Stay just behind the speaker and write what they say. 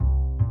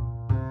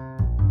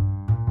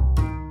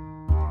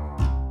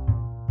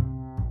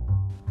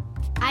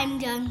I'm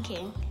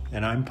Duncan.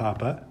 And I'm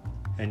Papa,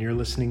 and you're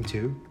listening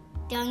to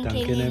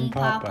Duncan and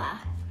Papa.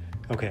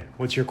 Okay,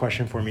 what's your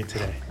question for me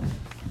today?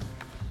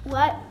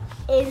 What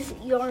is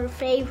your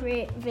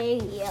favorite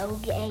video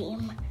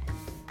game?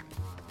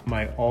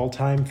 My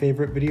all-time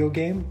favorite video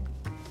game?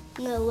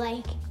 No,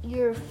 like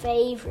your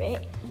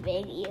favorite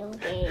video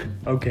game.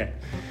 Okay.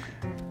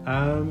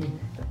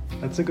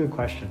 That's a good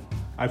question.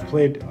 I've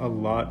played a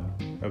lot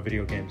of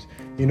video games.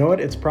 You know what?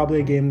 It's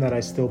probably a game that I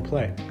still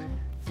play.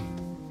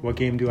 What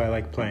game do I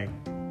like playing?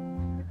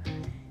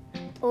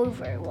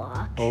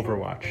 Overwatch.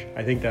 Overwatch.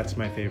 I think that's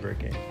my favorite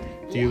game.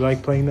 Do you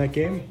like playing that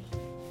game?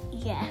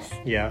 Yes.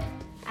 Yeah.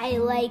 I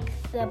like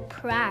the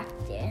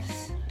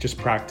practice. Just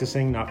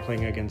practicing, not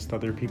playing against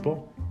other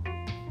people?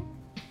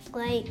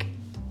 Like,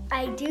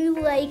 I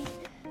do like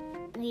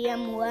the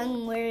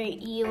one where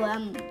you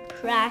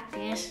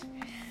practice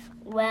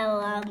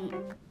while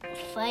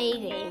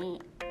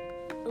fighting,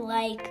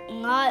 like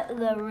not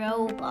the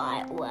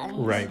robot ones.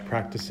 Right,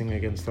 practicing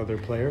against other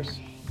players?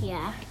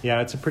 Yeah. Yeah,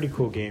 it's a pretty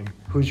cool game.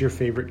 Who's your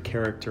favorite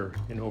character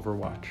in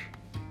Overwatch?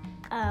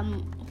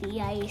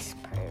 The ice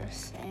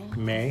person.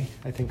 May,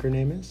 I think her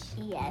name is?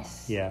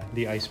 Yes. Yeah,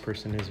 the ice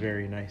person is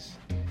very nice.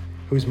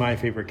 Who's my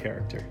favorite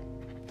character?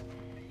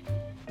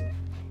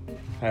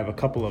 I have a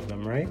couple of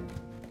them, right?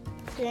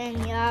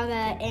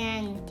 Zenyatta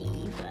and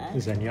Diva.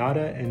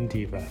 Zenyatta and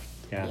Diva.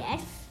 Yeah.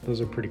 Yes. Those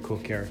are pretty cool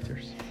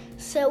characters.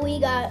 So we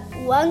got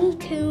 1,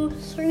 2,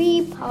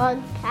 3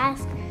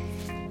 podcasts.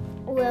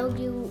 We'll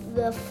do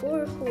the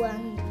fourth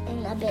one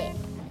in a bit.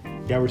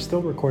 Yeah, we're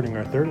still recording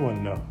our third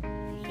one, though.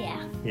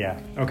 Yeah. Yeah,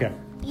 okay.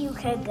 You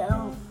can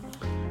go.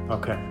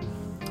 Okay.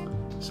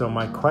 So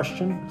my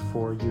question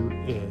for you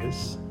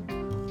is,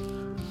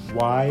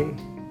 why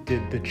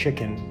did the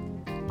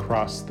chicken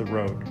cross the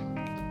road?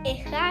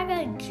 Is that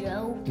a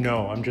joke?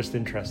 No, I'm just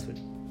interested.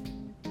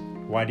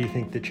 Why do you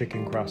think the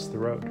chicken crossed the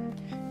road?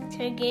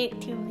 To get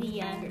to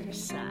the other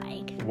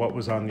side. What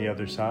was on the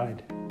other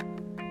side?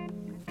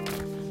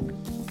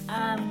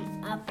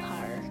 A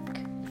park.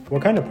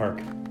 What kind of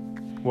park?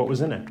 What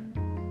was in it?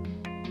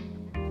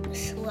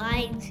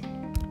 Slides.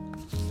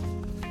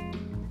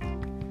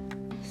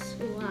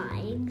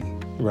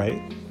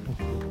 Right.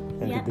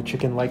 And Yep. did the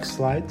chicken like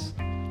slides?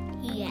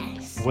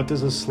 Yes. What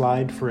does a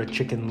slide for a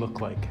chicken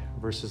look like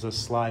versus a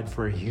slide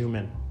for a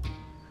human?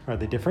 Are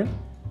they different?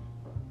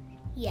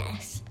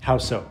 Yes. How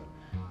so?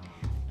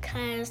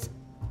 Because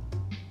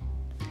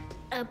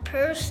a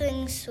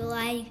person's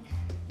slide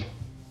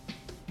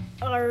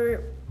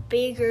are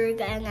bigger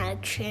than a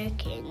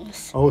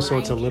chicken's. Oh, so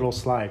it's a little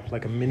slide,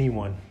 like a mini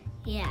one.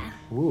 Yeah.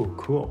 Ooh,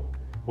 cool.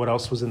 What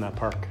else was in that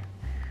park?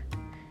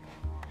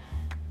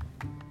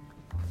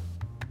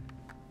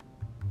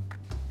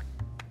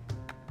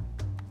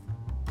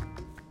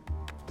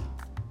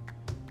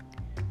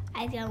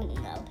 I don't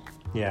know.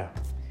 Yeah.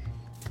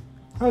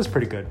 That was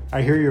pretty good.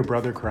 I hear your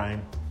brother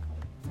crying.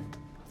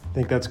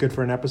 Think that's good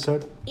for an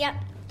episode? Yep.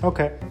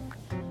 Okay.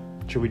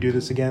 Should we do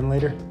this again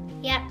later?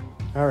 Yep.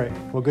 All right.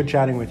 Well, good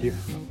chatting with you.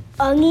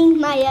 I'll need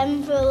my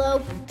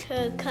envelope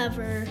to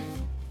cover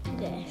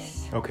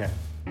this. Okay.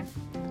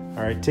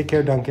 All right. Take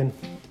care, Duncan.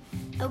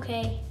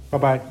 Okay.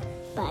 Bye-bye.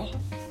 Bye.